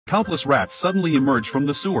countless rats suddenly emerged from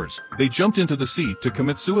the sewers. They jumped into the sea to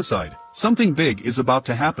commit suicide. Something big is about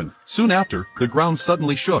to happen. Soon after, the ground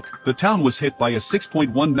suddenly shook. The town was hit by a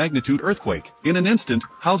 6.1 magnitude earthquake. In an instant,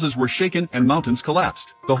 houses were shaken and mountains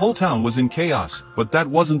collapsed. The whole town was in chaos, but that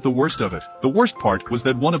wasn't the worst of it. The worst part was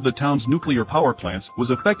that one of the town's nuclear power plants was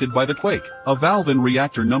affected by the quake. A valve in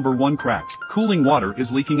reactor number 1 cracked. Cooling water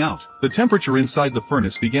is leaking out. The temperature inside the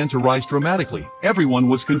furnace began to rise dramatically. Everyone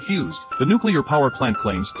was confused. The nuclear power plant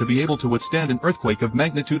claims to be able to withstand an earthquake of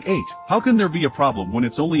magnitude 8. How can there be a problem when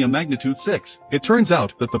it's only a magnitude 6? It turns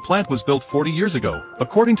out that the plant was built 40 years ago.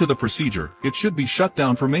 According to the procedure, it should be shut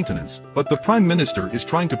down for maintenance. But the Prime Minister is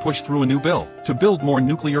trying to push through a new bill to build more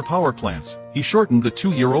nuclear power plants. He shortened the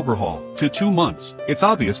 2-year overhaul to 2 months. It's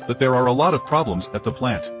obvious that there are a lot of problems at the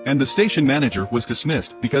plant. And the station manager was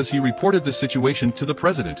dismissed because he reported the situation to the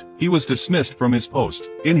president. He was dismissed from his post.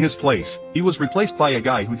 In his place, he was replaced by a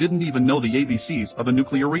guy who didn't even know the ABCs of a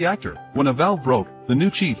nuclear reactor. When a valve broke, the new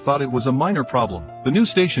chief thought it was a minor problem. The new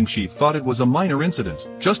station chief thought it was a minor incident.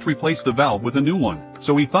 Just replace the valve with a new one.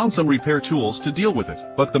 So he found some repair tools to deal with it.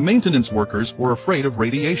 But the maintenance workers were afraid of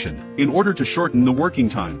radiation. In order to shorten the working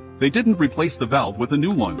time, they didn't replace the valve with a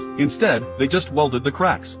new one. Instead, they just welded the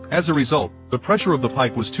cracks. As a result, the pressure of the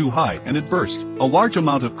pipe was too high and it burst. A large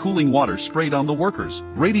amount of cooling water sprayed on the workers.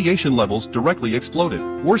 Radiation levels directly exploded.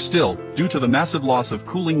 Worse still, due to the massive loss of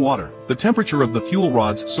cooling water, the temperature of the fuel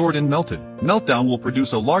rods soared and melted. Meltdown will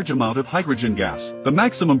produce a large amount of hydrogen gas. The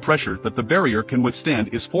maximum pressure that the barrier can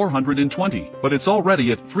withstand is 420, but it's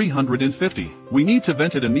already at 350. We need to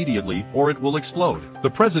vent it immediately or it will explode. The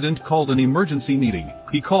president called an emergency meeting.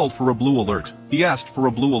 He called for a blue alert. He asked for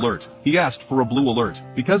a blue alert. He asked for a blue alert,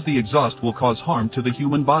 because the exhaust will cause harm to the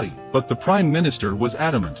human body. But the Prime Minister was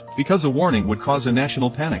adamant, because a warning would cause a national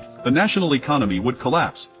panic. The national economy would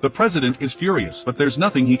collapse. The president is furious, but there's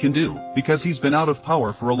nothing he can do, because he's been out of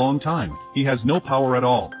power for a long time. He has no power at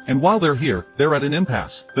all. And while they're here, they're at an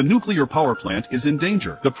impasse. The nuclear power plant is in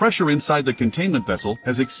danger. The pressure inside the containment vessel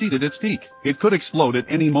has exceeded its peak. It could explode at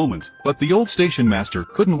any moment. But the old station master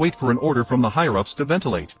couldn't wait for an order from the higher-ups to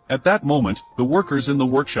ventilate. At that moment, the workers in the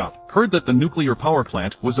workshop heard that the nuclear power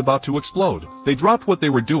plant was about to explode. They dropped what they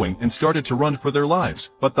were doing and started to run for their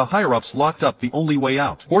lives. But the higher-ups locked up the only way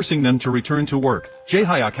out, forcing them to return to work.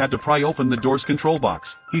 Jae-hyuk had to pry open the door's control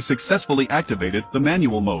box. He successfully activated the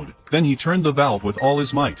manual mode. Then he turned the valve with all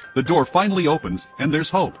his might. The door finally opens, and there's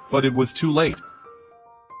hope. But it was too late.